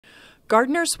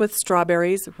Gardeners with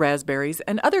strawberries, raspberries,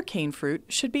 and other cane fruit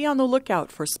should be on the lookout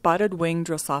for spotted wing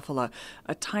Drosophila,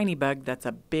 a tiny bug that's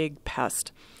a big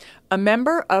pest. A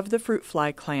member of the fruit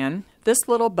fly clan, this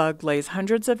little bug lays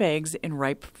hundreds of eggs in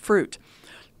ripe fruit.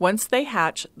 Once they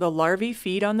hatch, the larvae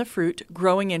feed on the fruit,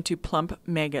 growing into plump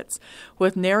maggots.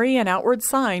 With nary an outward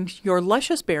sign, your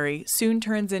luscious berry soon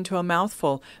turns into a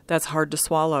mouthful that's hard to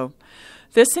swallow.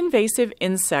 This invasive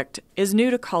insect is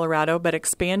new to Colorado but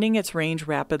expanding its range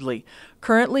rapidly.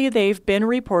 Currently, they've been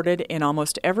reported in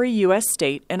almost every U.S.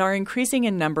 state and are increasing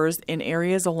in numbers in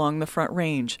areas along the Front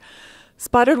Range.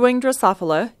 Spotted wing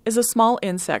Drosophila is a small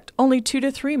insect, only 2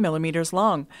 to 3 millimeters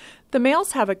long. The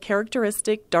males have a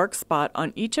characteristic dark spot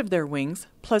on each of their wings,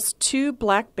 plus 2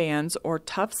 black bands or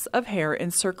tufts of hair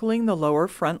encircling the lower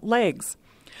front legs.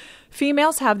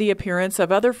 Females have the appearance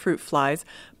of other fruit flies,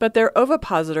 but their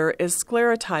ovipositor is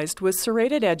sclerotized with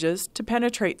serrated edges to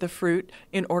penetrate the fruit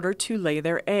in order to lay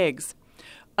their eggs.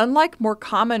 Unlike more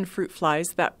common fruit flies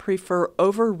that prefer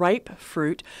overripe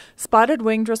fruit, spotted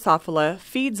wing Drosophila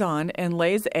feeds on and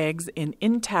lays eggs in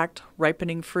intact,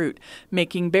 ripening fruit,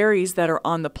 making berries that are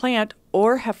on the plant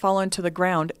or have fallen to the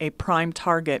ground a prime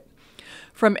target.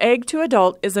 From egg to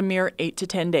adult is a mere 8 to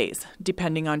 10 days,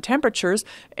 depending on temperatures,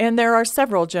 and there are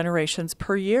several generations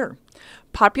per year.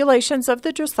 Populations of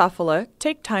the Drosophila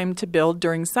take time to build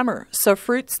during summer, so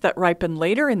fruits that ripen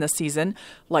later in the season,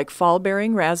 like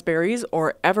fall-bearing raspberries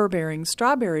or ever-bearing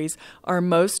strawberries, are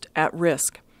most at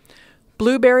risk.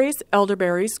 Blueberries,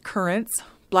 elderberries, currants,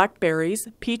 blackberries,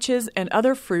 peaches, and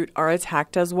other fruit are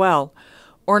attacked as well.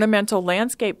 Ornamental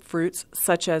landscape fruits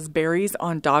such as berries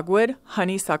on dogwood,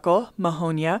 honeysuckle,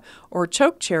 mahonia, or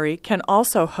chokecherry can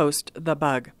also host the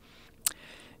bug.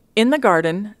 In the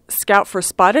garden, scout for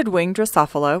spotted wing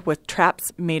Drosophila with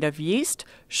traps made of yeast,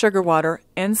 sugar water,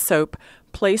 and soap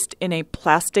placed in a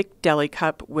plastic deli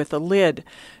cup with a lid.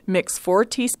 Mix 4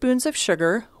 teaspoons of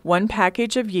sugar, 1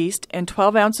 package of yeast, and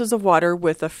 12 ounces of water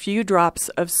with a few drops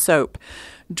of soap.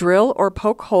 Drill or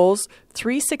poke holes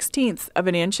 3/16 of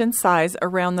an inch in size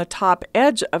around the top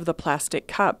edge of the plastic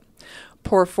cup.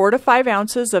 Pour 4 to 5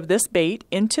 ounces of this bait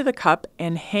into the cup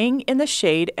and hang in the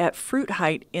shade at fruit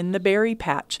height in the berry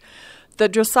patch. The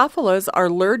Drosophilas are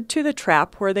lured to the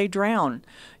trap where they drown.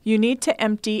 You need to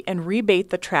empty and rebait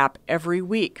the trap every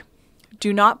week.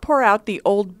 Do not pour out the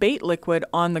old bait liquid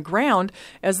on the ground,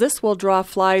 as this will draw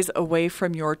flies away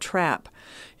from your trap.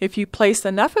 If you place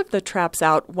enough of the traps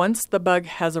out once the bug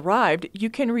has arrived, you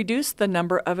can reduce the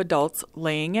number of adults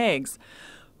laying eggs.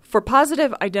 For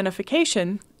positive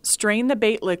identification, strain the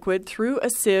bait liquid through a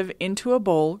sieve into a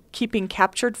bowl, keeping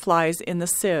captured flies in the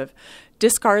sieve.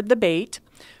 Discard the bait.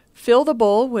 Fill the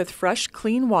bowl with fresh,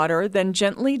 clean water, then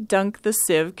gently dunk the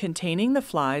sieve containing the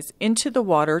flies into the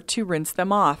water to rinse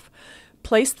them off.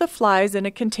 Place the flies in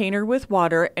a container with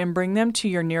water and bring them to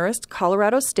your nearest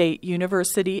Colorado State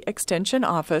University Extension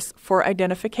office for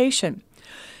identification.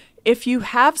 If you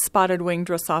have spotted wing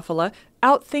Drosophila,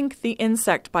 outthink the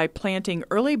insect by planting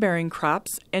early-bearing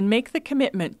crops and make the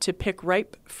commitment to pick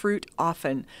ripe fruit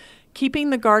often. Keeping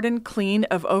the garden clean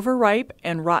of overripe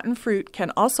and rotten fruit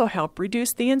can also help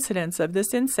reduce the incidence of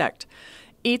this insect.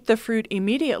 Eat the fruit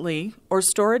immediately or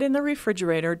store it in the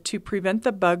refrigerator to prevent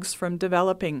the bugs from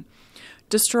developing.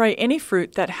 Destroy any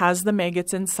fruit that has the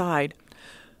maggots inside.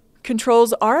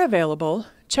 Controls are available.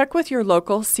 Check with your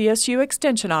local CSU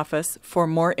Extension office for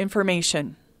more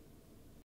information.